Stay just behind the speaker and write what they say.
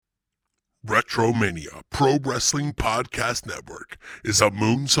Retromania Pro Wrestling Podcast Network is a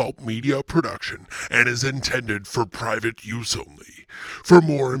Moonsault Media production and is intended for private use only. For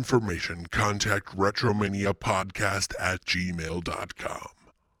more information, contact retromaniapodcast@gmail.com.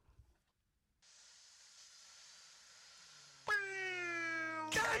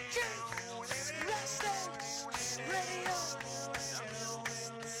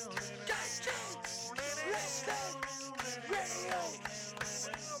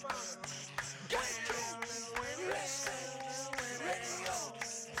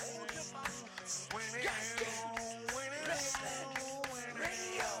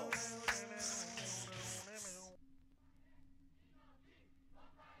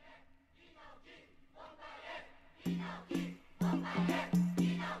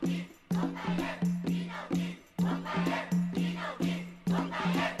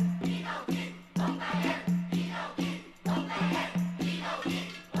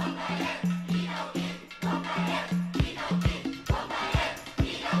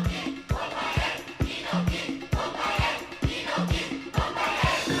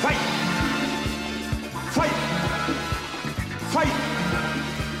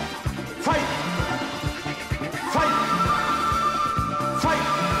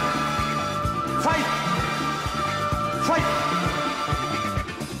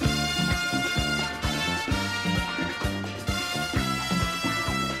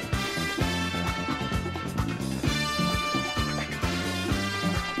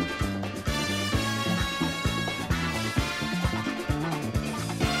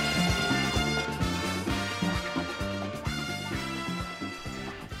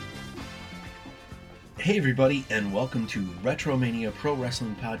 Hey everybody, and welcome to Retromania Pro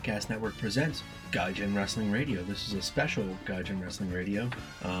Wrestling Podcast Network presents Gaijin Wrestling Radio. This is a special Gaijin Wrestling Radio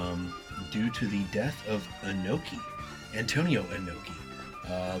due to the death of Antonio Inoki,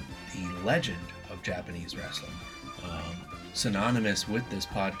 the legend of Japanese wrestling. Synonymous with this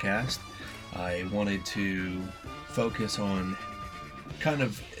podcast, I wanted to focus on kind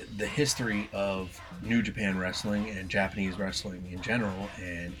of the history of New Japan Wrestling and Japanese wrestling in general,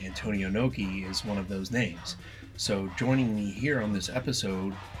 and Antonio Inoki is one of those names. So joining me here on this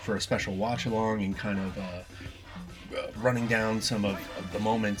episode for a special watch-along and kind of running down some of the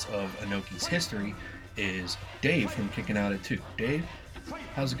moments of Inoki's history is Dave from Kicking Out at 2. Dave,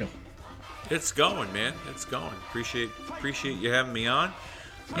 how's it going? It's going, man. It's going. Appreciate you having me on.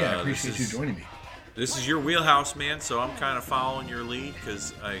 Yeah, I appreciate you joining me. This is your wheelhouse, man, so I'm kind of following your lead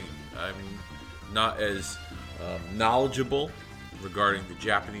because I'm not as knowledgeable regarding the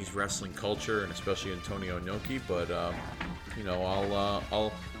Japanese wrestling culture and especially Antonio Inoki, but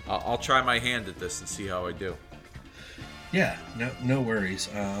I'll try my hand at this and see how I do. Yeah, no worries.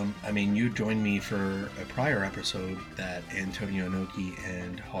 You joined me for a prior episode that Antonio Inoki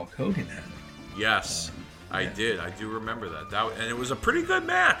and Hulk Hogan had. Yes, I did. I do remember that. And it was a pretty good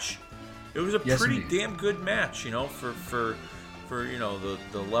match. It was a pretty indeed. damn good match, for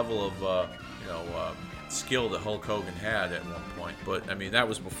the level of skill that Hulk Hogan had at one point. But I mean, that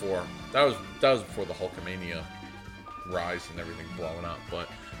was before before the Hulkamania rise and everything blowing up. But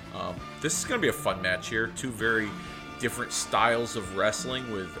this is going to be a fun match here. Two very different styles of wrestling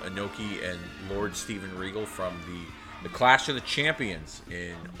with Inoki and Lord Steven Regal from the Clash of the Champions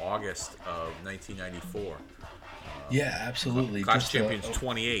in August of 1994. Yeah, absolutely. Clash of Champions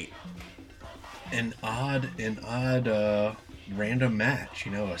 28. An odd random match,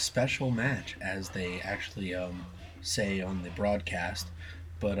 a special match, as they actually say on the broadcast.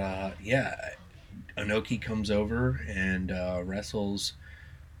 But Inoki comes over and wrestles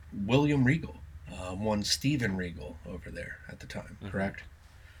William Regal, one Steven Regal over there at the time, correct?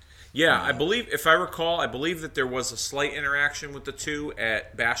 Yeah, I believe, if I recall, that there was a slight interaction with the two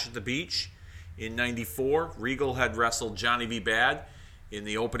at Bash at the Beach in '94. Regal had wrestled Johnny B. Bad in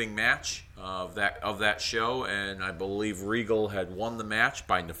the opening match of that show, and I believe Regal had won the match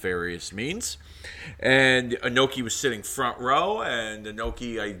by nefarious means. And Inoki was sitting front row, and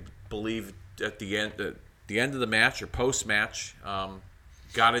Inoki, I believe, at the end of the match or post match,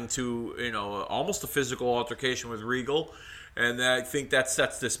 got into almost a physical altercation with Regal, and I think that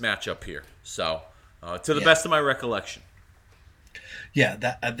sets this match up here. So, to the best of my recollection. Yeah,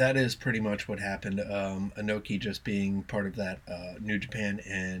 that is pretty much what happened. Inoki just being part of that New Japan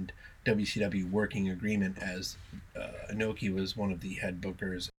and WCW working agreement, as Inoki was one of the head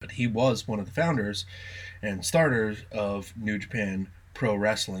bookers, but he was one of the founders and starters of New Japan Pro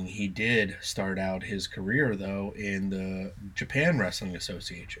Wrestling. He did start out his career, though, in the Japan Wrestling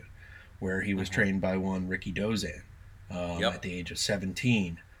Association, where he was trained by one Ricky Dozan at the age of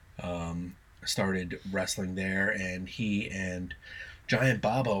 17. Started wrestling there, and he and Giant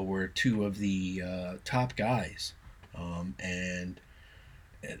Baba were two of the top guys, and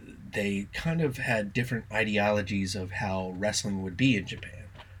they kind of had different ideologies of how wrestling would be in Japan.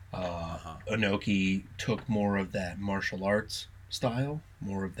 Inoki took more of that martial arts style,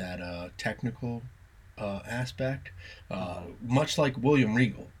 more of that technical aspect, much like William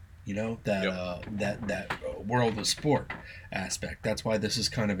Regal. You know that that world of sport aspect. That's why this is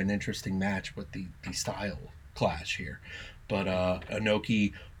kind of an interesting match with the style clash here. But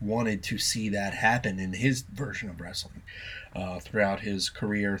Inoki wanted to see that happen in his version of wrestling throughout his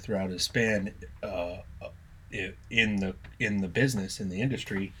career, throughout his span in the business, in the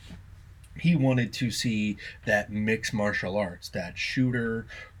industry. He wanted to see that mixed martial arts, that shooter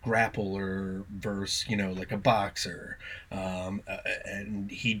grappler versus, like a boxer,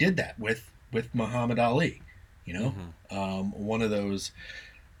 and he did that with Muhammad Ali. One of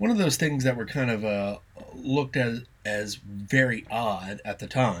those things that were kind of looked at as very odd at the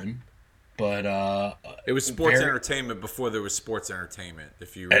time, but it was sports entertainment before there was sports entertainment.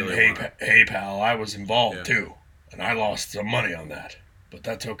 If you really and hey pal, I was involved too, and I lost some money on that, but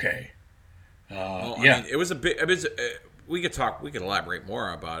that's okay. I mean, it was a big. We could elaborate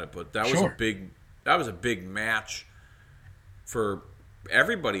more about it, but that was a big match for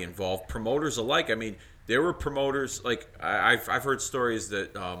everybody involved, promoters alike. I mean, there were promoters like I've heard stories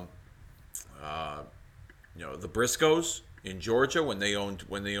that the Briscoes in Georgia when they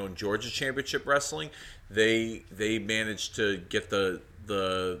owned Georgia Championship Wrestling, they managed to get the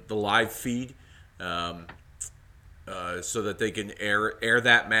live feed. So that they can air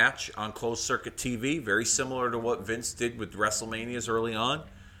that match on closed circuit TV, very similar to what Vince did with WrestleManias early on.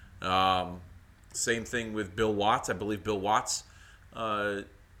 Same thing with Bill Watts. I believe Bill Watts and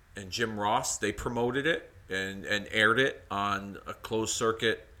Jim Ross, they promoted it and aired it on a closed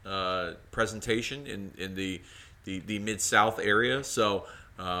circuit presentation in the Mid-South area. So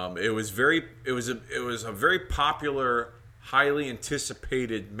it was a very popular, highly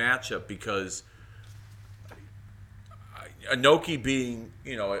anticipated matchup because Inoki being,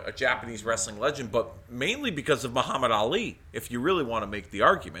 a Japanese wrestling legend, but mainly because of Muhammad Ali, if you really want to make the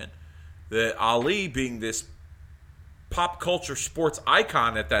argument, that Ali being this pop culture sports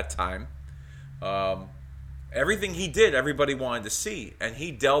icon at that time, everything he did, everybody wanted to see, and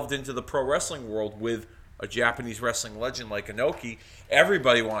he delved into the pro wrestling world with a Japanese wrestling legend like Inoki.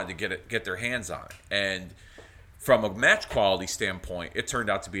 Everybody wanted to get their hands on it, and from a match quality standpoint, it turned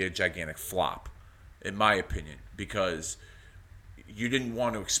out to be a gigantic flop, in my opinion, because you didn't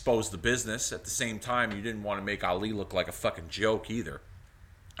want to expose the business. At the same time, you didn't want to make Ali look like a fucking joke either.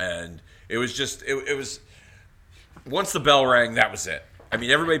 And it was just, it was, once the bell rang, that was it. I mean,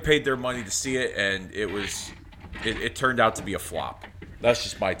 everybody paid their money to see it, and it turned out to be a flop. That's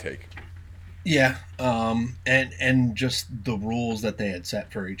just my take. Yeah, and just the rules that they had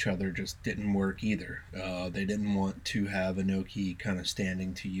set for each other just didn't work either. They didn't want to have Inoki kind of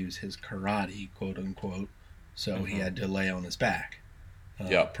standing to use his karate, quote unquote, so he had to lay on his back,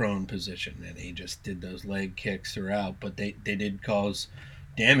 prone position, and he just did those leg kicks throughout. But they did cause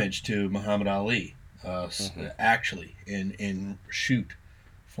damage to Muhammad Ali, actually in shoot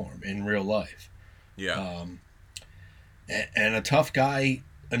form in real life. Yeah, and a tough guy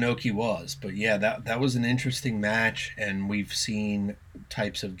Inoki was, but yeah, that was an interesting match, and we've seen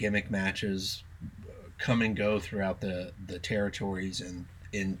types of gimmick matches come and go throughout the territories and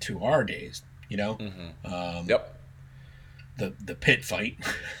into our days. Yep. The pit fight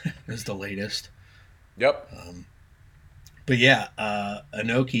is the latest. Yep. But yeah,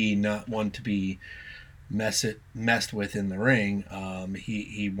 Inoki, not one to be messed with in the ring.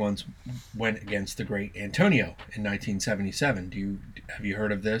 He once went against the great Antonio in 1977. Have you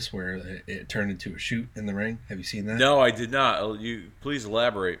heard of this, where it turned into a shoot in the ring? Have you seen that? No, I did not. You please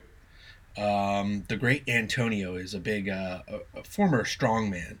elaborate. The great Antonio is a big a former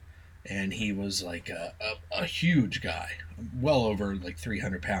strongman, and he was like a huge guy, well over like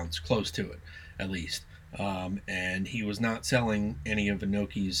 300 pounds, close to it at least. And he was not selling any of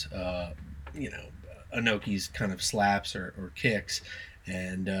Inoki's Inoki's kind of slaps or kicks,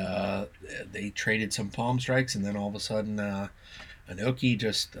 and they traded some palm strikes, and then all of a sudden Inoki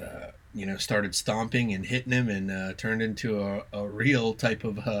just started stomping and hitting him, and turned into a real type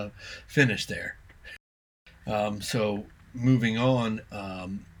of finish there. So moving on,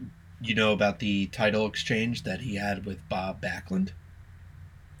 about the title exchange that he had with Bob Backlund?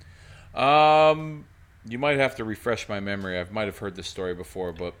 You might have to refresh my memory. I might have heard this story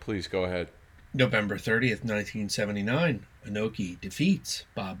before, but please go ahead. November 30th, 1979, Inoki defeats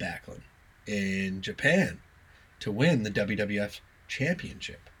Bob Backlund in Japan to win the WWF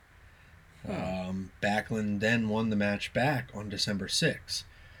Championship. Backlund then won the match back on December 6th.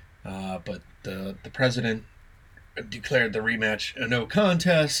 But the president declared the rematch a no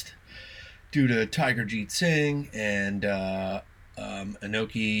contest due to Tiger Jeet Singh, and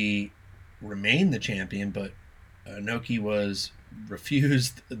Inoki remained the champion, but Inoki was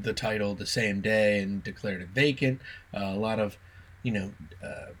refused the title the same day and declared it vacant. A lot of,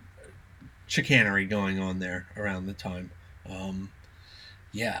 chicanery going on there around the time.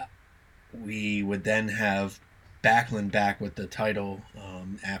 We would then have Backlund back with the title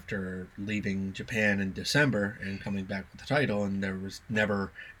after leaving Japan in December and coming back with the title, and there was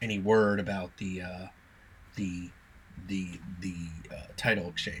never any word about the title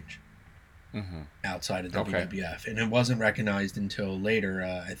exchange outside of WWF, and it wasn't recognized until later.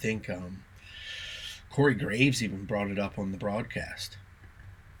 I think Corey Graves even brought it up on the broadcast.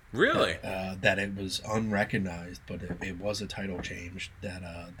 Really? That it was unrecognized, but it was a title change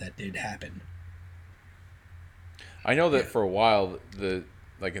that did happen. I know that for a while, in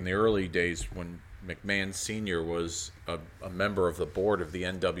the early days when McMahon Sr. was a member of the board of the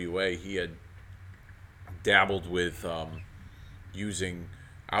NWA, he had dabbled with using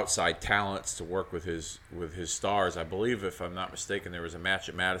outside talents to work with his stars. I believe, if I'm not mistaken, there was a match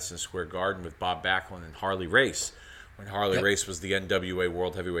at Madison Square Garden with Bob Backlund and Harley Race, when Harley Race was the NWA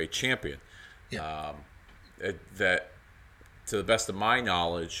World Heavyweight Champion. That, to the best of my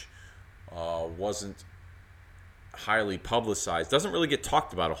knowledge, wasn't highly publicized. Doesn't really get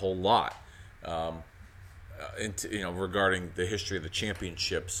talked about a whole lot, regarding the history of the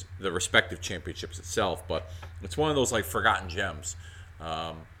championships, the respective championships itself. But it's one of those forgotten gems.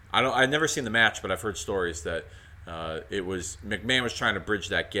 I've never seen the match, but I've heard stories that McMahon was trying to bridge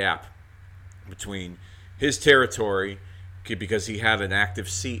that gap between his territory, because he had an active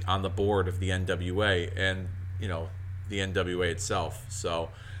seat on the board of the NWA and the NWA itself. So,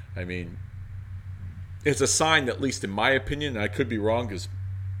 I mean, it's a sign, at least in my opinion, and I could be wrong because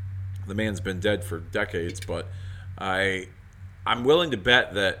the man's been dead for decades, but I'm willing to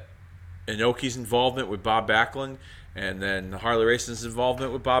bet that Inoki's involvement with Bob Backlund and then Harley Race's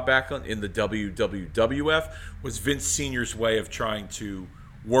involvement with Bob Backlund in the WWF was Vince Sr.'s way of trying to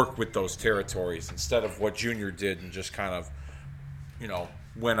work with those territories instead of what Junior did and just kind of,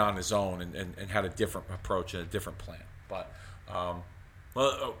 went on his own and had a different approach and a different plan. But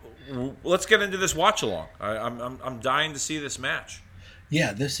let's get into this watch along. I'm dying to see this match.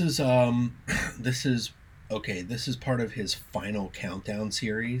 Yeah, this is part of his final countdown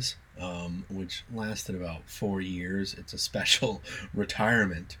series, which lasted about 4 years. It's a special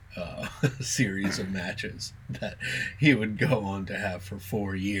retirement series of matches that he would go on to have for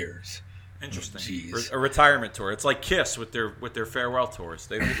 4 years. Interesting. A retirement tour. It's like Kiss with their farewell tours.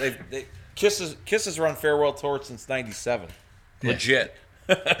 Kiss has run farewell tours since '97. Legit.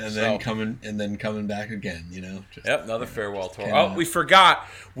 Then coming back again, another farewell tour. We forgot.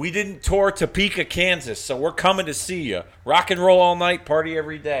 We didn't tour Topeka, Kansas, so we're coming to see you. Rock and roll all night, party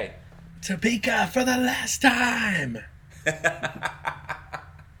every day. Topeka for the last time.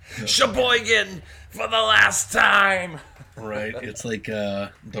 Sheboygan for the last time. Right. It's like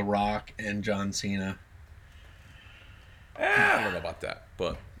The Rock and John Cena. I don't know about that,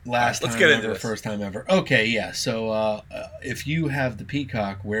 but let's get into this. First time ever. Okay, yeah. So if you have the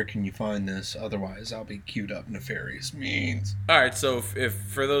Peacock, where can you find this? Otherwise, I'll be queued up Nefarious Means. All right. So if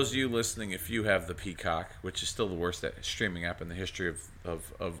for those of you listening, if you have the Peacock, which is still the worst streaming app in the history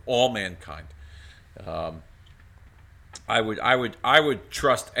of all mankind, I would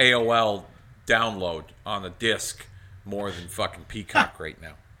trust AOL download on a disc more than fucking Peacock right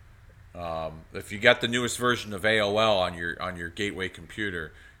now. If you got the newest version of AOL on your gateway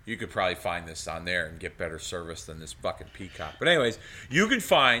computer, you could probably find this on there and get better service than this fucking Peacock. But anyways, you can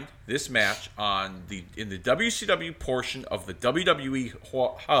find this match in the WCW portion of the WWE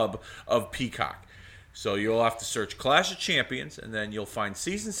hub of Peacock. So you'll have to search Clash of Champions, and then you'll find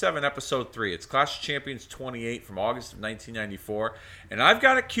Season 7, Episode 3. It's Clash of Champions 28 from August of 1994. And I've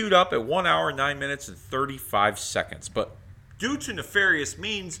got it queued up at 1 hour, 9 minutes, and 35 seconds. But due to Nefarious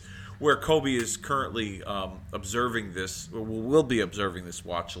Means, where Kobe is currently observing this, or will be observing this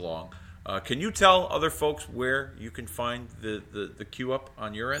watch-along, can you tell other folks where you can find the queue up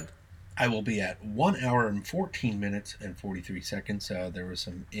on your end? I will be at 1 hour and 14 minutes and 43 seconds. There was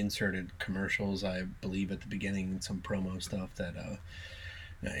some inserted commercials, I believe, at the beginning, and some promo stuff that,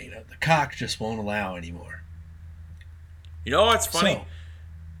 the cock just won't allow anymore. You know what's funny? So,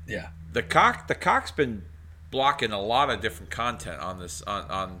 yeah. The cock's been blocking a lot of different content on this,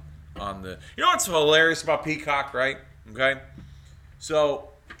 on the... You know what's hilarious about Peacock, right? Okay? So,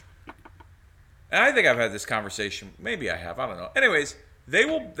 and I think I've had this conversation. Maybe I have. I don't know. Anyways, they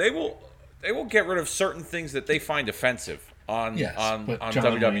will get rid of certain things that they find offensive on but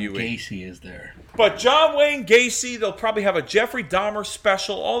John WWE. Wayne Gacy is there. But John Wayne Gacy, they'll probably have a Jeffrey Dahmer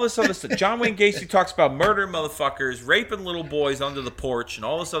special, all this other stuff. John Wayne Gacy talks about murdering motherfuckers, raping little boys under the porch, and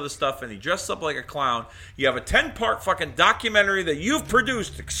all this other stuff, and he dresses up like a clown. You have a 10-part fucking documentary that you've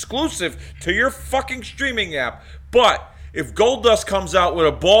produced exclusive to your fucking streaming app. But if Goldust comes out with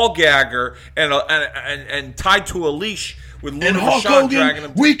a ball gagger and tied to a leash with And Hulk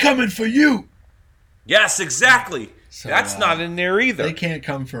Hogan, we coming for you. Yes, exactly. So, that's not in there either. They can't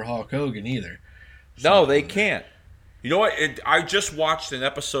come for Hulk Hogan either. No, they can't. You know what? I just watched an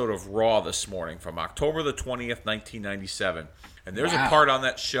episode of Raw this morning from October the 20th, 1997. And there's a part on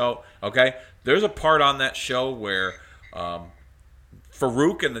that show, okay? There's a part on that show where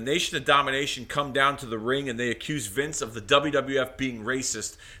Farouk and the Nation of Domination come down to the ring and they accuse Vince of the WWF being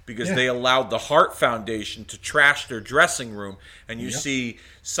racist because they allowed the Hart Foundation to trash their dressing room. And you see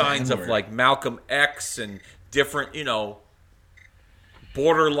signs of like Malcolm X and different,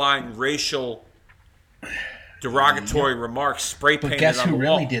 borderline racial derogatory remarks spray painted on the wall. But guess who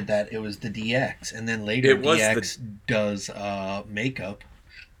really did that? It was the DX. And then later DX does makeup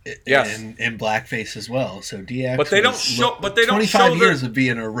in blackface as well. So DX But they don't show 25 years of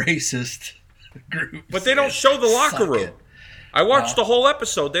being a racist group. But they don't show the locker room. I watched the whole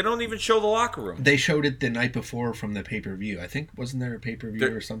episode. They don't even show the locker room. They showed it the night before from the pay-per-view. I think, wasn't there a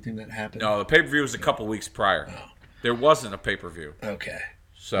pay-per-view or something that happened? No, the pay-per-view was a couple weeks prior. Oh. There wasn't a pay-per-view. Okay.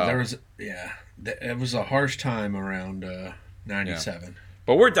 So there was, it was a harsh time around 97. Yeah.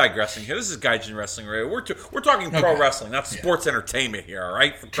 But we're digressing here. This is Gaijin Wrestling Radio. We're talking pro wrestling, not sports entertainment here, all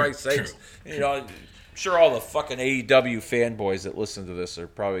right? For Christ's sakes. I'm sure all the fucking AEW fanboys that listen to this are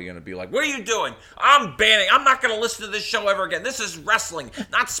probably going to be like, what are you doing? I'm not going to listen to this show ever again. This is wrestling,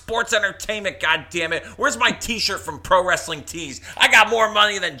 not sports entertainment, goddammit. Where's my t-shirt from Pro Wrestling Tees? I got more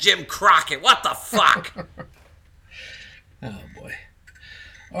money than Jim Crockett. What the fuck? Oh, boy.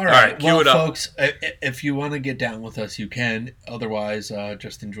 All right, well, folks, if you want to get down with us, you can. Otherwise,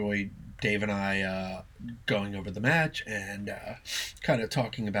 just enjoy Dave and I going over the match and kind of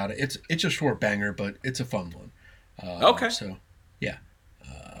talking about it. It's a short banger, but it's a fun one. Okay. So, yeah.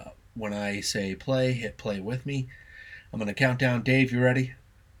 When I say play, hit play with me. I'm going to count down. Dave, you ready?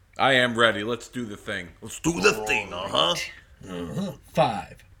 I am ready. Let's do the thing. Let's do the thing,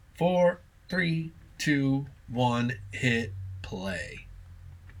 5, 4, 3, 2, 1, hit play.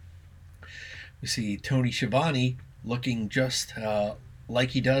 We see Tony Schiavone looking just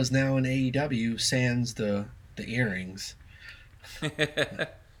like he does now in AEW, sans the earrings.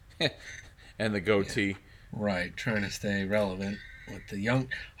 And the goatee. Yeah, right, trying to stay relevant with the young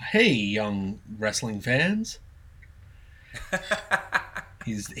wrestling fans.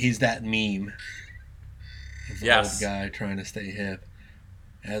 He's that meme. He's the old guy trying to stay hip.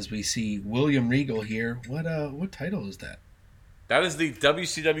 As we see William Regal here, what title is that? That is the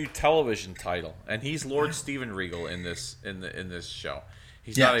WCW television title, and he's Lord Steven Regal in this show.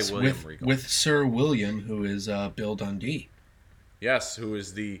 He's not a William Regal. With Sir William, who is Bill Dundee. Yes, who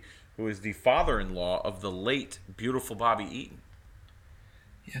is the father-in-law of the late beautiful Bobby Eaton.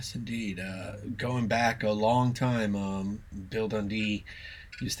 Yes, indeed. Going back a long time, Bill Dundee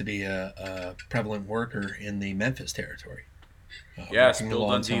used to be a prevalent worker in the Memphis territory. Yes, Bill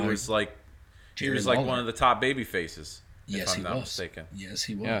Dundee was like one of the top baby faces. Yes, if I'm not mistaken. Yes,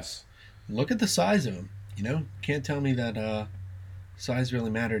 he was. Yes. Look at the size of him. Can't tell me that size really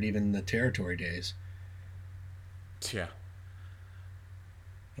mattered even in the territory days. Yeah.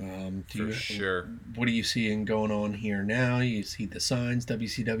 Sure. What are you seeing going on here now? You see the signs.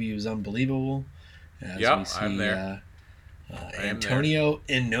 WCW is unbelievable. Yeah, I'm there. Antonio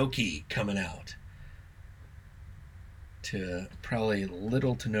Inoki coming out. To probably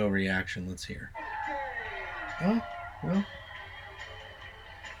little to no reaction. Let's hear. Oh, well,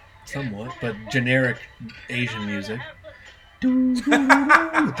 somewhat, but generic Asian music. With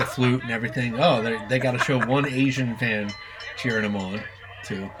the flute and everything. Oh, they got to show one Asian fan cheering them on,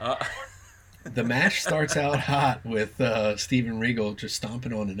 too. The match starts out hot with Steven Regal just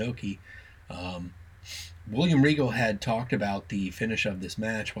stomping on Inoki. William Regal had talked about the finish of this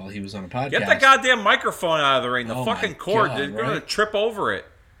match while he was on a podcast. Get that goddamn microphone out of the ring. The fucking cord. They're going to trip over it.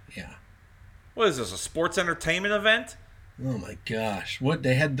 Yeah. What is this, a sports entertainment event? Oh my gosh! What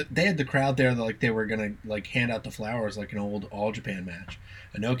they had the crowd there, like they were gonna hand out the flowers like an old All Japan match.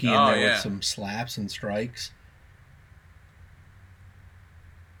 Inoki in there with some slaps and strikes.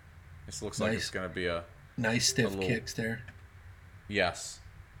 This looks like it's gonna be a nice stiff kicks there. Yes.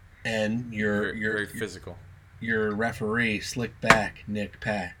 And your very physical. Your referee, slick back Nick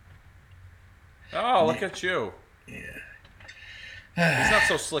Pack. Oh, look at you! Yeah. He's not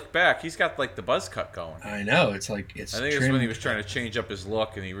so slick back. He's got like the buzz cut going. I know. It's like it's. I think it's when he was trying to change up his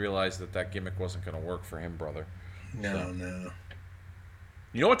look and he realized that gimmick wasn't going to work for him, brother. No.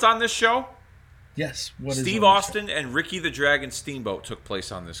 You know what's on this show? Yes. What is Steve Austin and Ricky the Dragon Steamboat took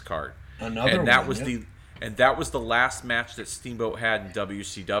place on this card. Another one. And that was the last match that Steamboat had in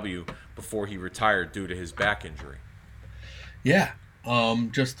WCW before he retired due to his back injury. Yeah.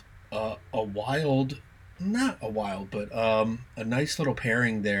 Just a wild, not a wild, but a nice little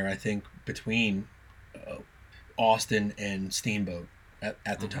pairing there, I think, between Austin and Steamboat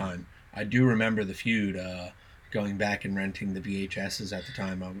at the time. I do remember the feud, going back and renting the VHSs at the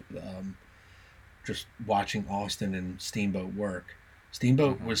time. Just watching Austin and Steamboat work.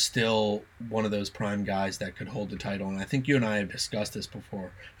 Steamboat was still one of those prime guys that could hold the title, and I think you and I have discussed this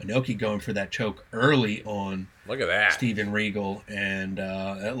before. Inoki going for that choke early on. Look at that. Steven Regal, and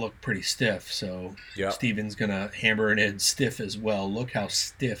that looked pretty stiff. So Steven's gonna hammer it in stiff as well. Look how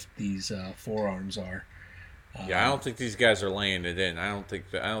stiff these forearms are. I don't think these guys are laying it in. I don't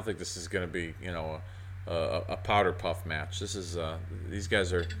think this is gonna be a powder puff match. This is these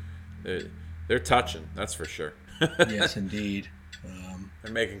guys are they're touching. That's for sure. Yes, indeed.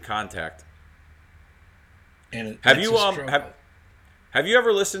 They're making contact. And have you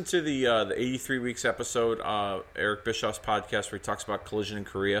ever listened to the 83 Weeks episode, Eric Bischoff's podcast, where he talks about Collision in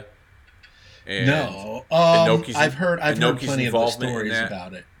Korea? And no, I've heard plenty of the stories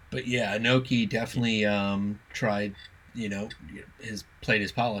about it. But yeah, Inoki definitely tried, played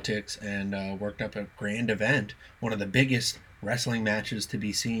his politics and worked up a grand event, one of the biggest wrestling matches to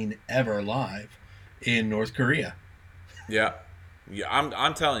be seen ever live in North Korea. Yeah,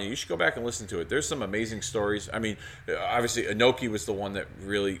 I'm telling you, you should go back and listen to it. There's some amazing stories. I mean, obviously, Inoki was the one that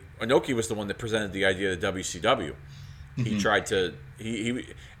presented the idea of the WCW. He tried to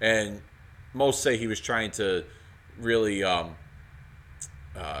and most say he was trying to really.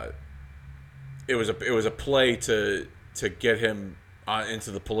 It was a play to get him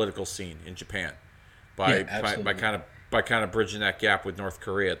into the political scene in Japan by kind of bridging that gap with North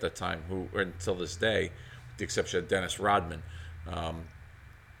Korea at that time, who until this day, with the exception of Dennis Rodman,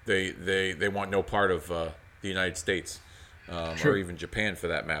 they want no part of the United States or even Japan for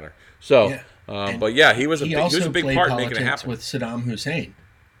that matter. So, but yeah, he was a big part in making it happen with Saddam Hussein.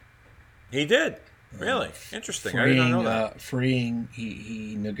 He did. Really interesting. I didn't know that.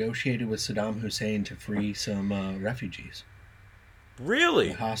 He negotiated with Saddam Hussein to free some refugees.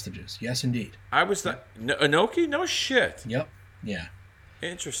 Really? Hostages. Yes, indeed. Inoki? No shit. Yep. Yeah.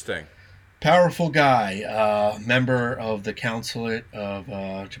 Interesting. Powerful guy. Member of the Consulate of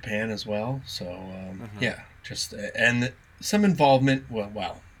Japan as well. So, and some involvement.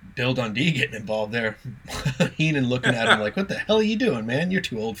 Well, Bill Dundee getting involved there. Heenan looking at him like, what the hell are you doing, man? You're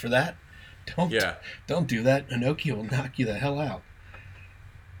too old for that. Don't do that. Inoki will knock you the hell out.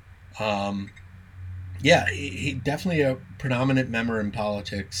 He definitely a predominant member in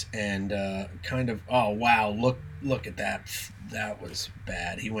politics, and kind of, oh wow, look at that. That was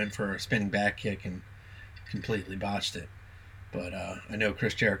bad. He went for a spinning back kick and completely botched it. But I know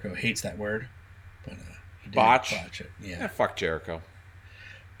Chris Jericho hates that word, but he did botch it. Yeah, fuck Jericho.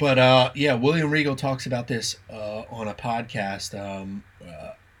 But William Regal talks about this on a podcast.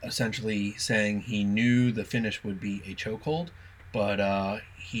 Essentially saying he knew the finish would be a chokehold, but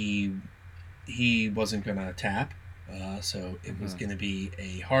he wasn't going to tap, so it was going to be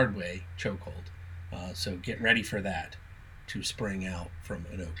a hard way chokehold. So get ready for that to spring out from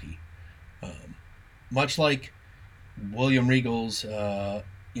Inoki. Much like William Regal's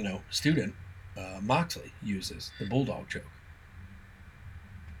student Moxley uses the bulldog choke.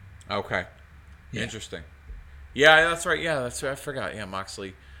 Okay, interesting. Yeah, that's right. Yeah, that's right. I forgot. Yeah,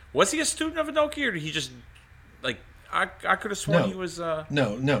 Moxley. Was he a student of Inoki, or did he just I could have sworn he was.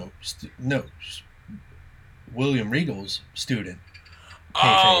 No. William Regal's student.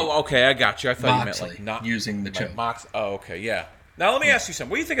 Oh, okay, I got you. I thought Moxley, you meant not using the choke. Oh, okay, yeah. Now let me ask you something.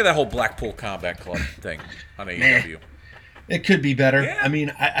 What do you think of that whole Blackpool Combat Club thing on AEW? It could be better. Yeah. I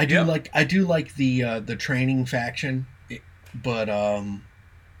mean, I do like the training faction, but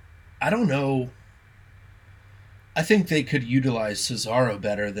I don't know. I think they could utilize Cesaro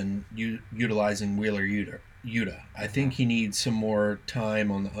better than utilizing Wheeler Yuta. I think he needs some more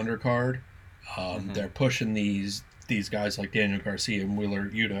time on the undercard. They're pushing these guys like Daniel Garcia and Wheeler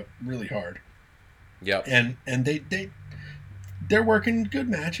Yuta really hard. Yep. And they're working good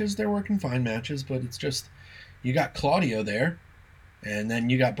matches. They're working fine matches, but it's just you got Claudio there, and then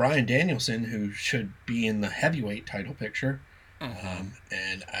you got Bryan Danielson, who should be in the heavyweight title picture. And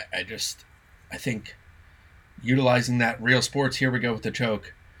I think utilizing that Real Sports, here we go with the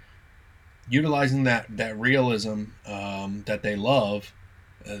choke, utilizing that realism that they love.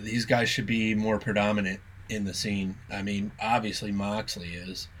 These guys should be more predominant in the scene. I mean, obviously Moxley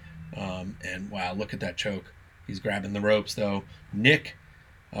is, and wow, look at that choke. He's grabbing the ropes though. Nick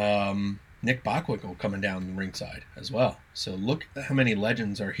Bockwinkel coming down the ringside as well. So look at how many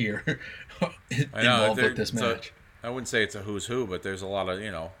legends are here involved with this match. I wouldn't say it's a who's who, but there's a lot of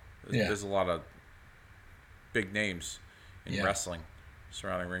there's a lot of big names in wrestling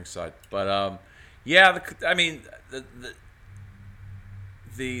surrounding ringside. But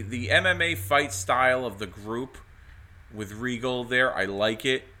the MMA fight style of the group with Regal there, I like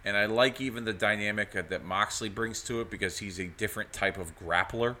it, and I like even the dynamic that Moxley brings to it because he's a different type of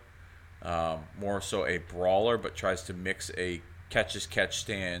grappler, more so a brawler, but tries to mix a catch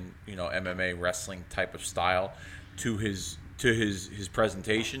stand, MMA wrestling type of style to his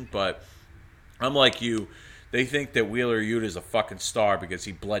presentation. But I'm like you. They think that Wheeler Yuta is a fucking star because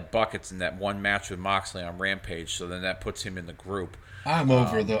he bled buckets in that one match with Moxley on Rampage. So then that puts him in the group. I'm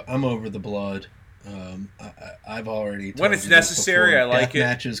over the blood. I've already told when it's necessary. Before, I like it.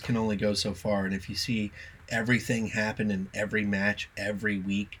 Matches can only go so far, and if you see everything happen in every match every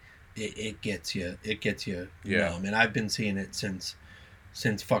week, it gets you. It gets you numb. And I've been seeing it since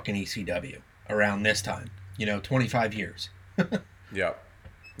fucking ECW around this time. 25 years. Yeah.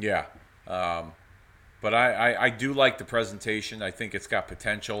 But I do like the presentation. I think it's got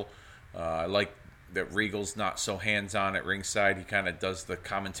potential. I like that Regal's not so hands-on at ringside. He kind of does the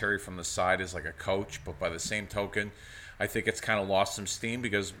commentary from the side as like a coach. But by the same token, I think it's kind of lost some steam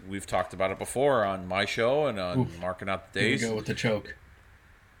because we've talked about it before on my show and on Marking Out the Days. Here we go with the choke.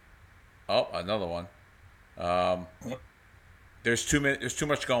 Oh, another one. There's too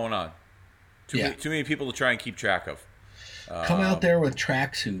much going on. Too many people to try and keep track of. Come out there with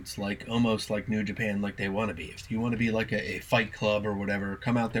tracksuits, almost like New Japan, like they want to be. If you want to be like a Fight Club or whatever,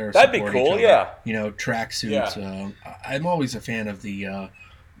 come out there. That'd be cool, yeah. Tracksuits. Yeah. I'm always a fan of the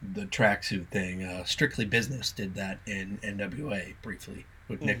tracksuit thing. Strictly Business did that in NWA briefly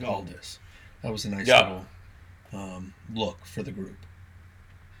with Nick Aldis. That was a nice little look for the group.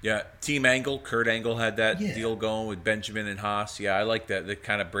 Yeah, Team Angle, Kurt Angle had that deal going with Benjamin and Haas. Yeah, I like that. That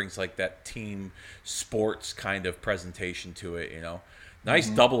kind of brings like that team sports kind of presentation to it, Nice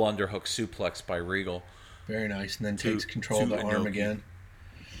double underhook suplex by Regal. Very nice. And then takes control of the arm again.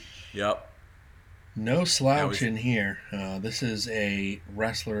 Yep. No slouch in here. This is a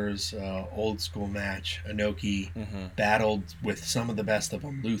wrestler's old school match. Inoki battled with some of the best of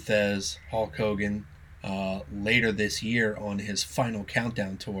them. Lou Thesz, Hulk Hogan. Later this year on his final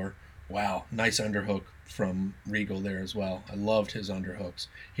countdown tour. Wow, nice underhook from Regal there as well. I loved his underhooks.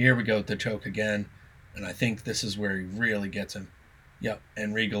 Here we go with the choke again, and I think this is where he really gets him. Yep,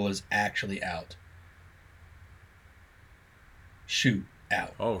 and Regal is actually out. Shoot,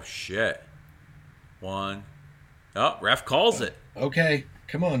 out. Oh, shit. One. Oh, ref calls it. Okay,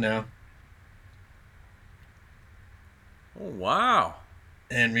 come on now. Oh, wow.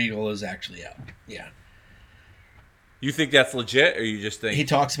 And Regal is actually out. Yeah. You think that's legit, or you just think... He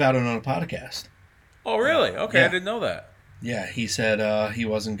talks about it on a podcast. Oh, really? Okay, yeah. I didn't know that. Yeah, he said he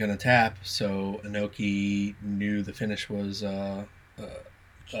wasn't going to tap, so Inoki knew the finish was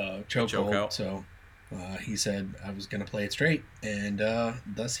chokehold. So he said, I was going to play it straight, and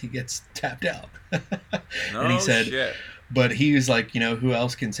thus he gets tapped out. And he said, shit. But he was like, who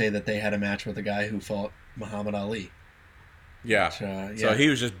else can say that they had a match with a guy who fought Muhammad Ali? Yeah. Which, so he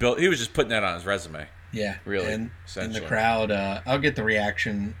was just putting that on his resume. Yeah, really. And in the crowd, I'll get the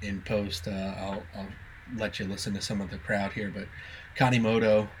reaction in post. I'll let you listen to some of the crowd here, but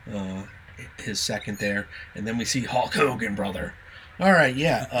Kanimoto, his second there, and then we see Hulk Hogan, brother. All right,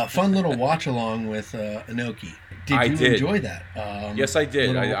 yeah, fun little watch along with Inoki. Did you enjoy that? Yes, I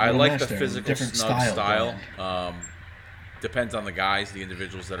did. I like the physical different snug style. Depends on the guys, the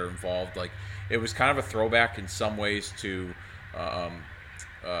individuals that are involved. Like it was kind of a throwback in some ways to.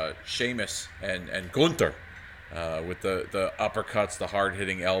 Sheamus and Gunther with the uppercuts, the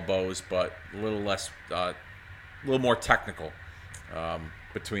hard-hitting elbows, but a little less, a little more technical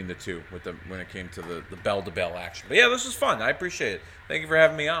between the two when it came to the bell-to-bell action. But yeah, this was fun. I appreciate it. Thank you for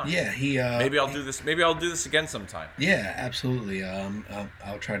having me on. Yeah, maybe I'll do this. Maybe I'll do this again sometime. Yeah, absolutely.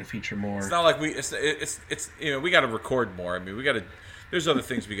 I'll try to feature more. It's not like it's we got to record more. I mean, we got to. There's other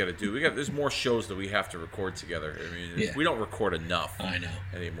things we got to do. There's more shows that we have to record together. I mean, we don't record enough. I know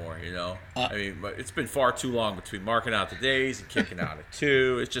anymore. I mean, but it's been far too long between Marking Out the Days and Kicking Out at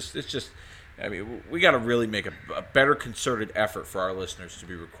 2. It's just. I mean, we got to really make a better concerted effort for our listeners to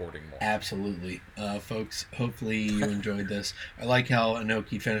be recording more. Absolutely, folks. Hopefully you enjoyed this. I like how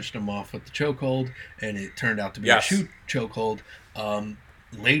Inoki finished him off with the chokehold, and it turned out to be a shoot chokehold.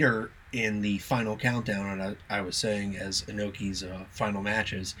 Later in the final countdown, and I was saying as Inoki's final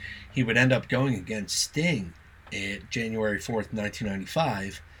matches, he would end up going against Sting at January 4th,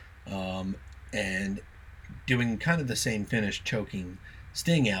 1995, and doing kind of the same finish, choking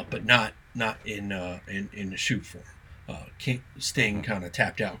Sting out, but not in the shoot form. Sting kind of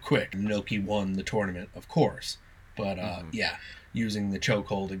tapped out quick. Inoki won the tournament, of course, but using the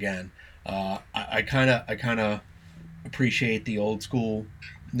chokehold again. I kind of appreciate the old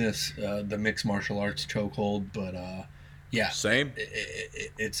schoolness, the mixed martial arts chokehold, but same.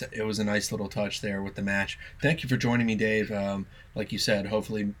 It was a nice little touch there with the match. Thank you for joining me, Dave. Like you said,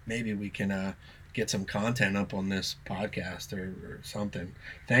 hopefully maybe we can get some content up on this podcast or something.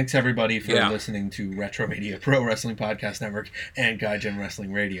 Thanks everybody for listening to Retromania Pro Wrestling Podcast Network and Gaijin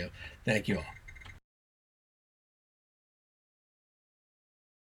Wrestling Radio. Thank you all.